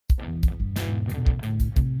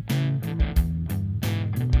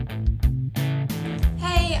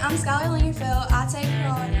Hey, I'm Skylar Lingerfelt. I take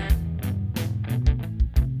karate.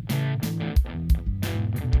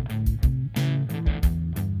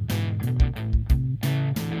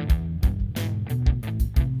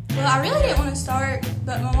 Well, I really didn't want to start,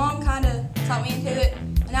 but my mom kind of talked me into it,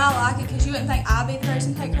 and now I like it because you wouldn't think I'd be the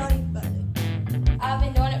person to take karate, but I've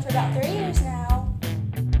been doing it for about 3 years now.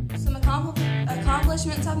 Some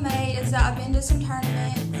accomplishments I've made is that I've been to some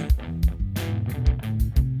tournaments.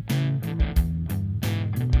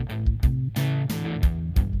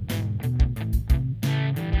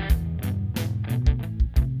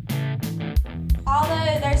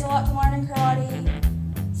 Although there's a lot to learn in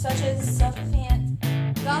karate, such as self-defense,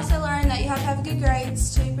 you also learn that you have to have good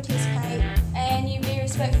grades to participate, and you be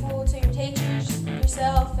respectful to your teachers,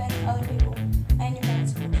 yourself, and other people, and your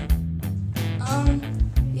parents.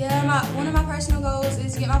 Yeah, one of my personal goals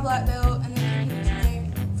is to get my black belt.